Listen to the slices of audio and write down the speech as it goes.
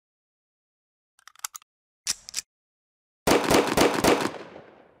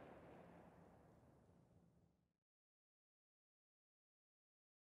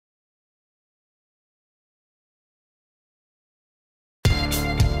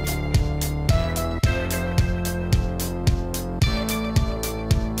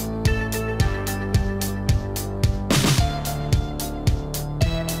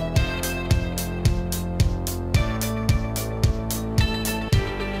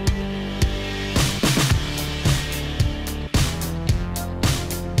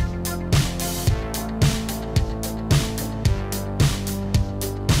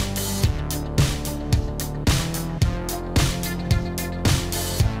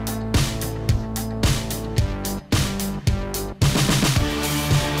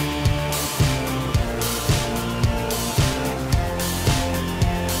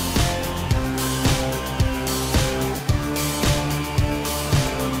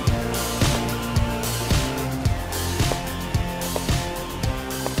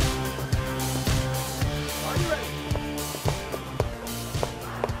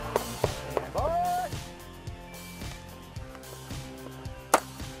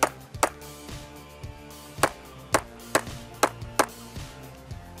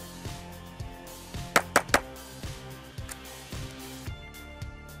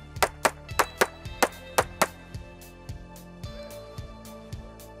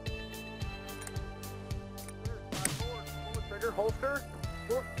clear, holster.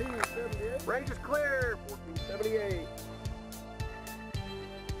 1478. Range is clear. 1478.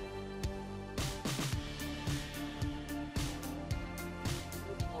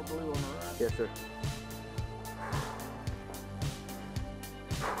 More blue on the right. Yes, sir.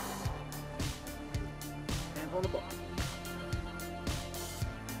 Hands on the bar.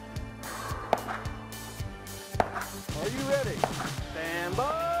 Are you ready? Stand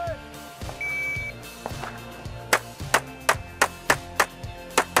by.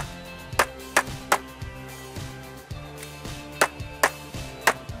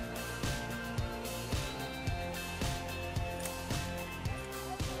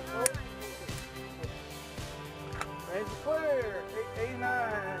 Range is clear.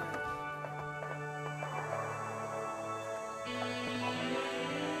 889.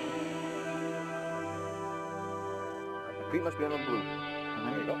 Feet must be on the blue.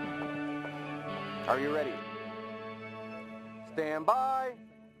 There you go. Are you ready? Stand by.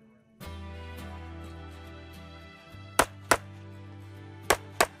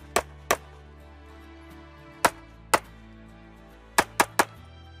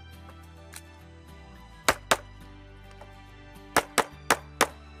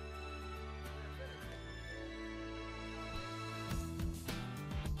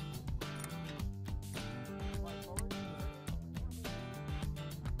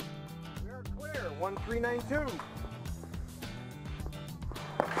 We are clear. 1392.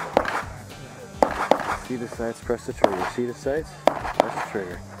 See the sights, press the trigger. See the sights, press the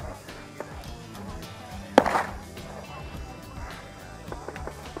trigger.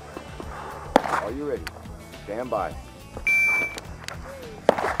 Are you ready? Stand by.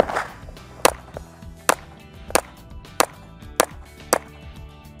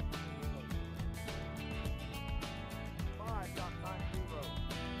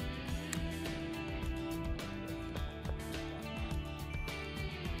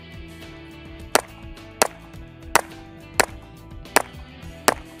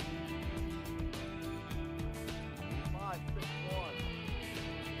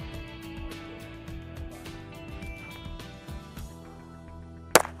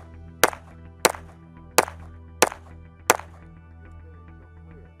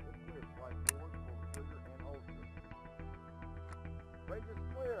 Range is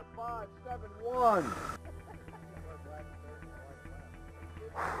clear, 571.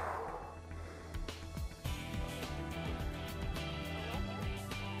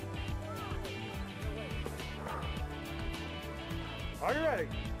 Are you ready?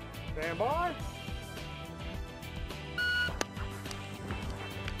 Stand by.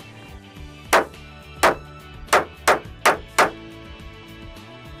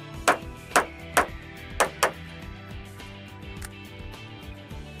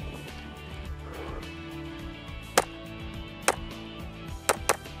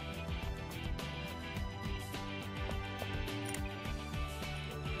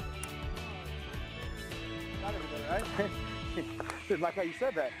 Right? Didn't like how you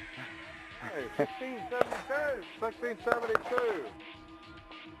said that. Hey, 1672. 1672.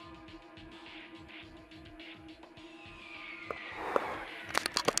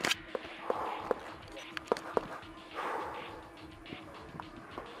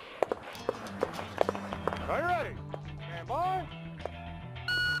 Are you ready? Stand by.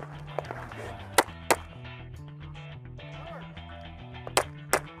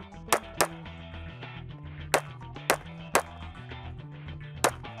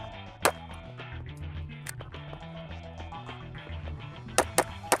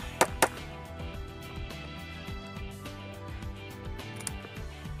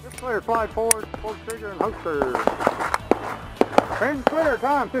 Clear, slide forward, pull trigger and holster. Range clear,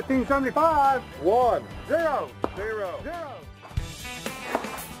 time 1575. 1, 0, 0, 0.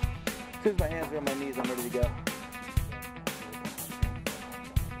 As soon as my hands are on my knees, I'm ready to go.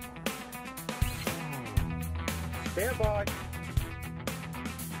 Stand by.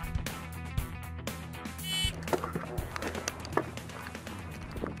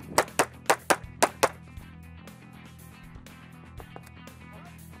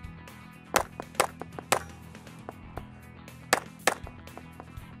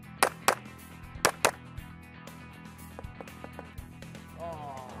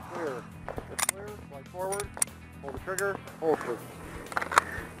 Clear. It's clear. Slide forward. Pull the trigger. Holster.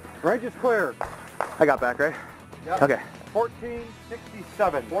 Range is clear. I got back, right? Yep. Okay.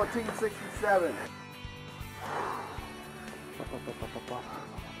 1467. 1467.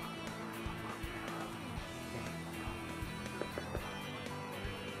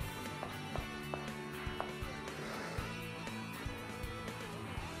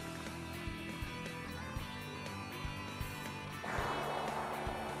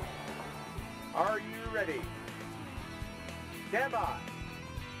 ready? Stand by.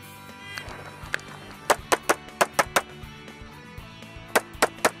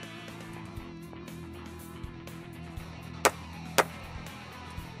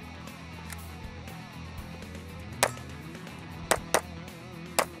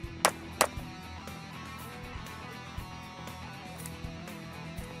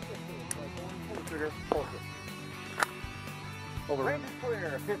 Trigger, hold it. Over. Range is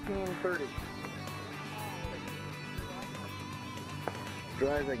clear, 1530.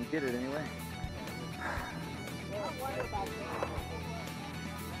 Dry as I can get it anyway.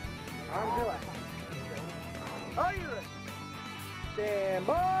 Arms relaxed. Are you ready? Stand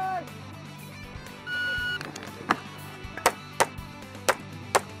by.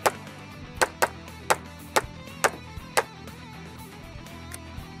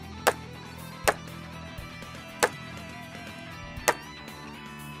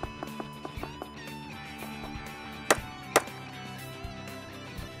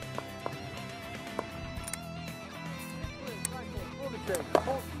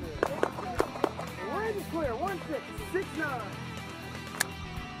 Range is clear, 1669.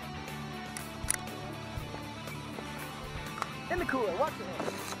 In the cooler, watch your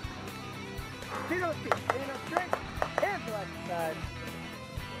hands. Feet on the feet, stand up straight, hands to the side.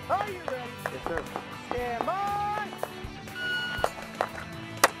 Are you ready? Yes, sir. Stand by.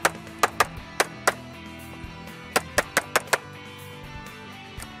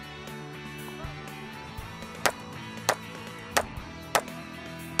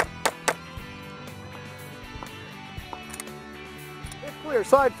 Clear,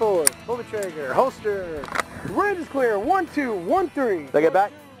 side forward, pull the trigger, holster. Range is clear, 1, 2, 1, 3. Did I get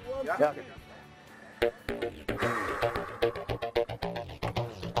back? Yeah. Yeah.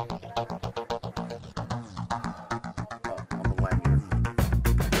 On the left here.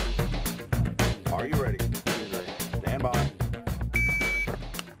 Are you ready? Stand by.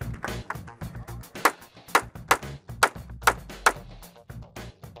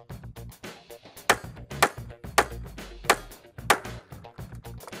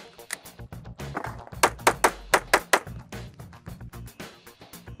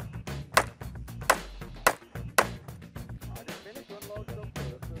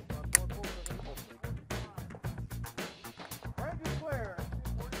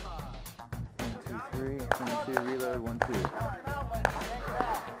 Reload, 1, 2.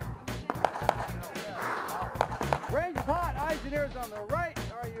 Range is hot, eyes and ears on the right.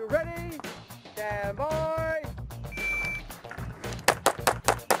 Are you ready? Stand by.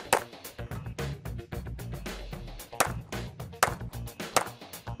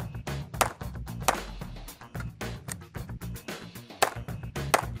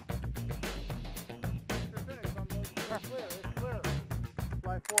 It's clear.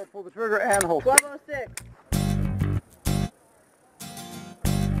 Slide forward, pull the trigger and hold. 1206.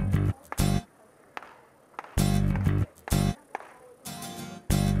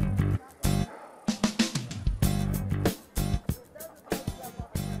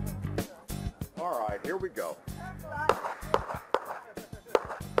 All right, here we go.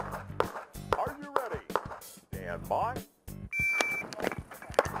 Are you ready? Stand by.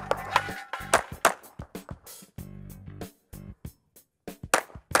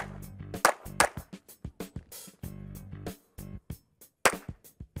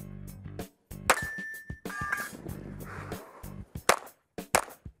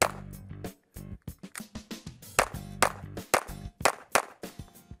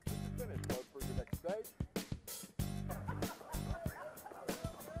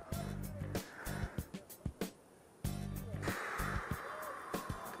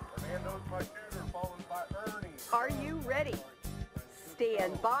 Are you ready?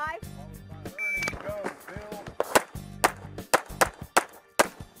 Stand by.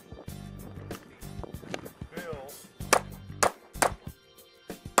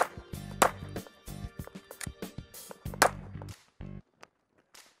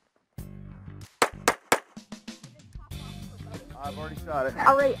 I've already shot it.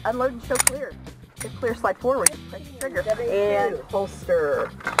 All right, unload and show clear. If clear, slide forward. Press the trigger. And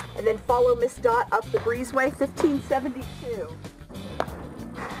holster. And then follow Miss Dot up the breezeway, 1572.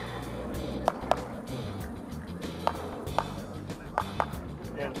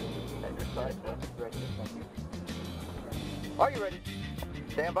 Are you ready?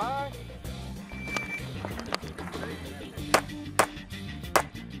 Stand by.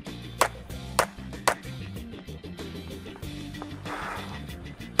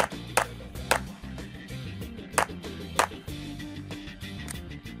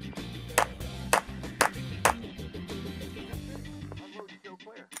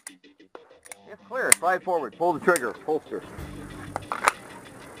 It's clear. Slide forward, pull the trigger, holster.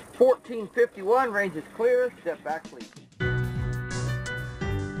 1451, range is clear, step back please.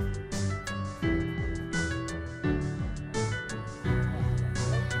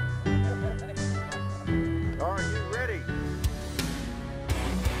 Are you ready?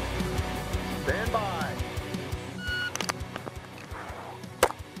 Stand by.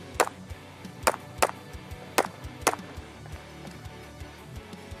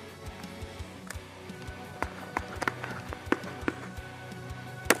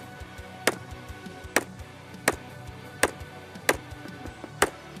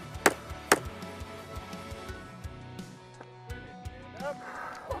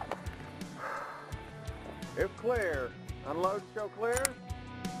 If clear, unload, show clear.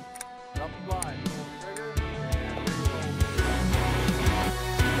 Up slide.